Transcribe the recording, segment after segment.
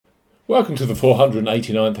Welcome to the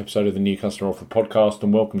 489th episode of the New Customer Offer podcast,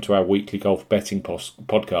 and welcome to our weekly golf betting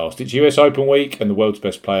podcast. It's US Open week, and the world's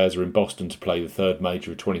best players are in Boston to play the third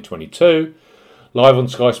major of 2022. Live on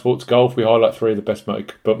Sky Sports Golf, we highlight three of the best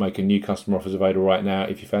bookmaker new customer offers available right now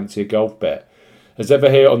if you fancy a golf bet. As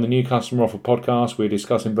ever here on the New Customer Offer podcast, we're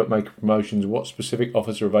discussing bookmaker promotions and what specific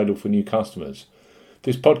offers are available for new customers.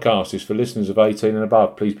 This podcast is for listeners of 18 and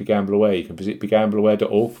above. Please be gamble aware. You can visit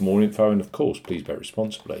begambleaware.org for more info, and of course, please bet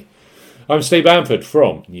responsibly. I'm Steve Bamford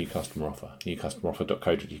from New Customer Offer,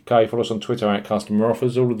 newcustomeroffer.co.uk. Follow us on Twitter at Customer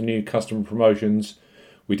Offers. All of the new customer promotions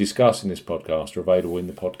we discuss in this podcast are available in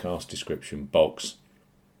the podcast description box,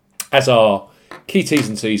 as are key T's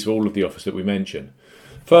and C's for all of the offers that we mention.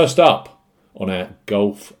 First up on our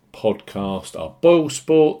golf podcast are Boyle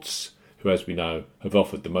Sports, who, as we know, have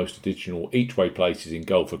offered the most additional each-way places in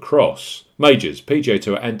golf across majors, PGA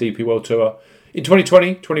Tour and DP World Tour in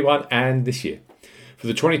 2020, 21 and this year. For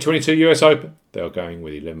the 2022 US Open, they are going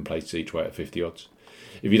with 11 places each way at 50 odds.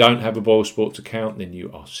 If you don't have a Boyle Sports account, then you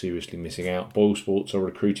are seriously missing out. Boyle Sports are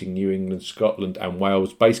recruiting New England, Scotland and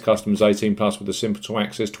Wales-based customers 18 plus with a simple to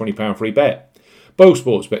access £20 free bet. Boyle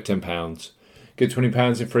Sports, bet £10. Get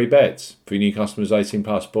 £20 in free bets. For new customers 18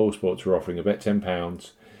 plus, Boyle Sports are offering a bet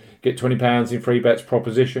 £10. Get £20 in free bets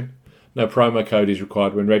proposition. No promo code is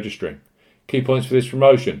required when registering. Key points for this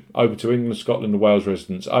promotion: open to England, Scotland and Wales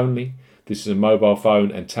residents only. This is a mobile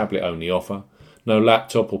phone and tablet only offer. No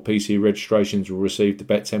laptop or PC registrations will receive the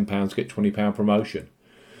bet £10, get £20 promotion.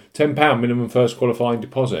 £10 minimum first qualifying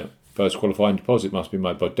deposit. First qualifying deposit must be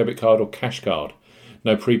made by debit card or cash card.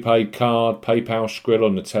 No prepaid card, PayPal, Skrill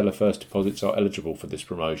or Nutella first deposits are eligible for this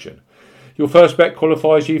promotion. Your first bet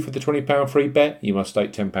qualifies you for the £20 free bet. You must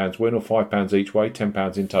stake £10 win or £5 each way,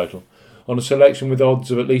 £10 in total, on a selection with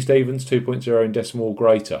odds of at least evens, 2.0 in decimal or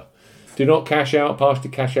greater. Do not cash out, partially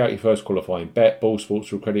cash out your first qualifying bet. Boyle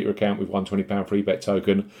Sports will credit your account with one £20 free bet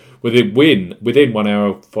token within 1 hour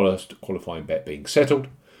of first qualifying bet being settled.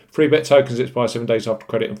 Free bet tokens expire 7 days after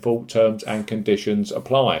credit and full terms and conditions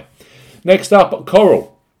apply. Next up,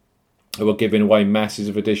 Coral, who are giving away masses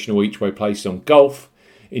of additional each-way places on golf.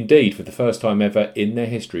 Indeed, for the first time ever in their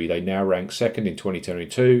history, they now rank second in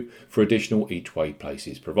 2022 for additional each-way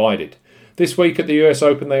places provided. This week at the US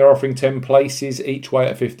Open, they are offering 10 places each way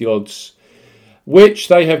at 50 odds, which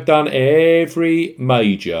they have done every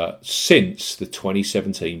major since the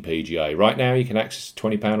 2017 PGA. Right now, you can access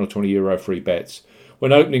 £20 or €20 free bets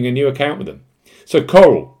when opening a new account with them. So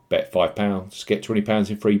Coral, bet £5, get £20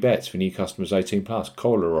 in free bets for new customers 18 plus.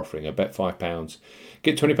 Coral are offering a bet £5,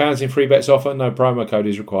 get £20 in free bets offer. No promo code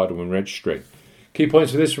is required when registering. Key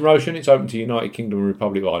points for this promotion: it's open to United Kingdom and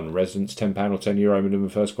Republic of Ireland residents, £10 or €10 minimum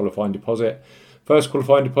first qualifying deposit. First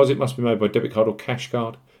qualifying deposit must be made by debit card or cash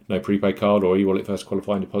card. No prepaid card or e-wallet first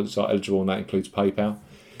qualifying deposits are eligible, and that includes PayPal.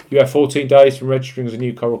 You have 14 days from registering as a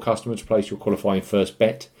new Coral customer to place your qualifying first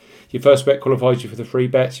bet. Your first bet qualifies you for the free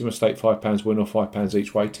bets. You must stake £5 win or £5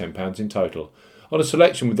 each way, £10 in total, on a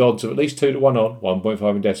selection with odds of at least 2 to 1 on,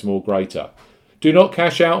 1.5 in decimal or greater. Do not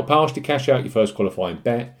cash out or partially cash out your first qualifying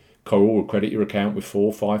bet. Coral will credit your account with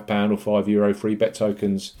 £4, £5 or €5 free bet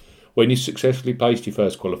tokens when you successfully placed your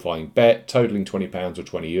first qualifying bet, totalling £20 or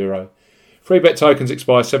 €20. Free bet tokens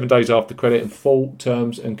expire 7 days after credit and full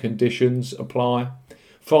terms and conditions apply.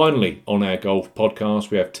 Finally, on our golf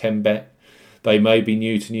podcast, we have 10bet. They may be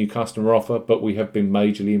new to new customer offer, but we have been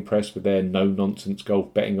majorly impressed with their no-nonsense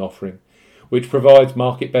golf betting offering, which provides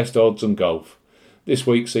market best odds on golf. This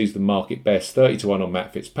week sees the market best 30 to 1 on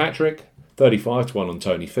Matt Fitzpatrick, 35 to 1 on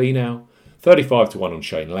Tony Finau, 35 to 1 on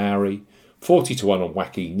Shane Lowry, 40 to 1 on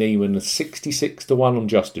Wacky Neiman, and 66 to 1 on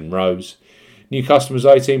Justin Rose. New customers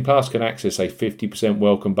 18 plus can access a 50%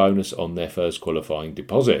 welcome bonus on their first qualifying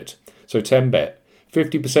deposit. So 10bet,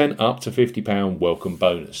 50% up to £50 welcome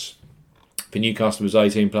bonus. For new customers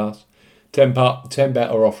 18 plus, 10bet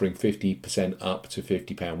are offering 50% up to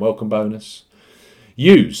 £50 welcome bonus.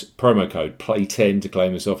 Use promo code PLAY10 to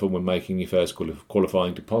claim this offer when making your first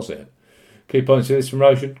qualifying deposit. Key points of this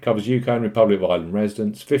promotion: covers UK and Republic of Ireland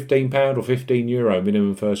residents, £15 or €15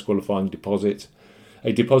 minimum first qualifying deposit.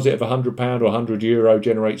 A deposit of £100 or €100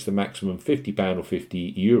 generates the maximum £50 or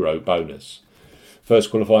 €50 bonus.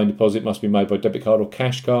 First qualifying deposit must be made by debit card or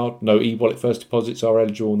cash card. No e-wallet first deposits are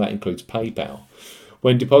eligible, and that includes PayPal.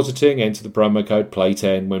 When depositing, enter the promo code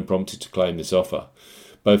PLAY10 when prompted to claim this offer.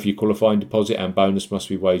 Both your qualifying deposit and bonus must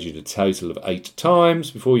be wagered a total of 8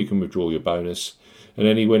 times before you can withdraw your bonus, and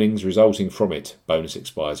any winnings resulting from it. Bonus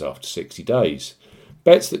expires after 60 days.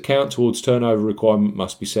 Bets that count towards turnover requirement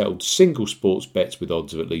must be settled single sports bets with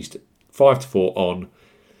odds of at least 5 to 4 on,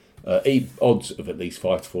 odds of at least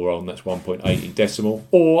 5 to 4 on, that's 1.8 in decimal,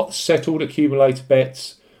 or settled accumulator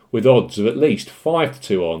bets with odds of at least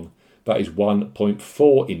 5-2 on. That is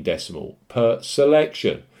 1.4 in decimal per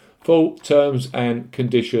selection. Full terms and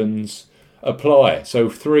conditions apply. So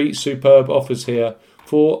 3 superb offers here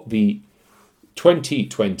for the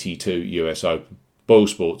 2022 US Open. Boyle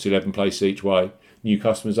Sports, 11 places each way. New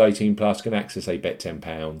customers 18 plus can access a bet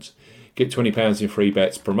 £10. Get £20 in free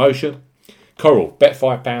bets promotion. Coral, bet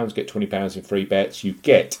 £5, get £20 in free bets. You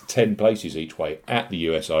get 10 places each way at the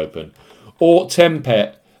US Open. Or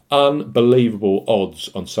 10-pet, unbelievable odds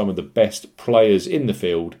on some of the best players in the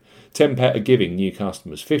field. 10-pet are giving new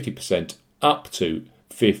customers 50% up to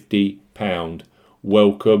 £50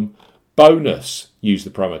 welcome bonus. Use the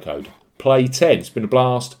promo code PLAY10. It's been a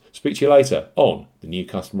blast. Speak to you later on the New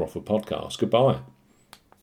Customer Offer podcast. Goodbye.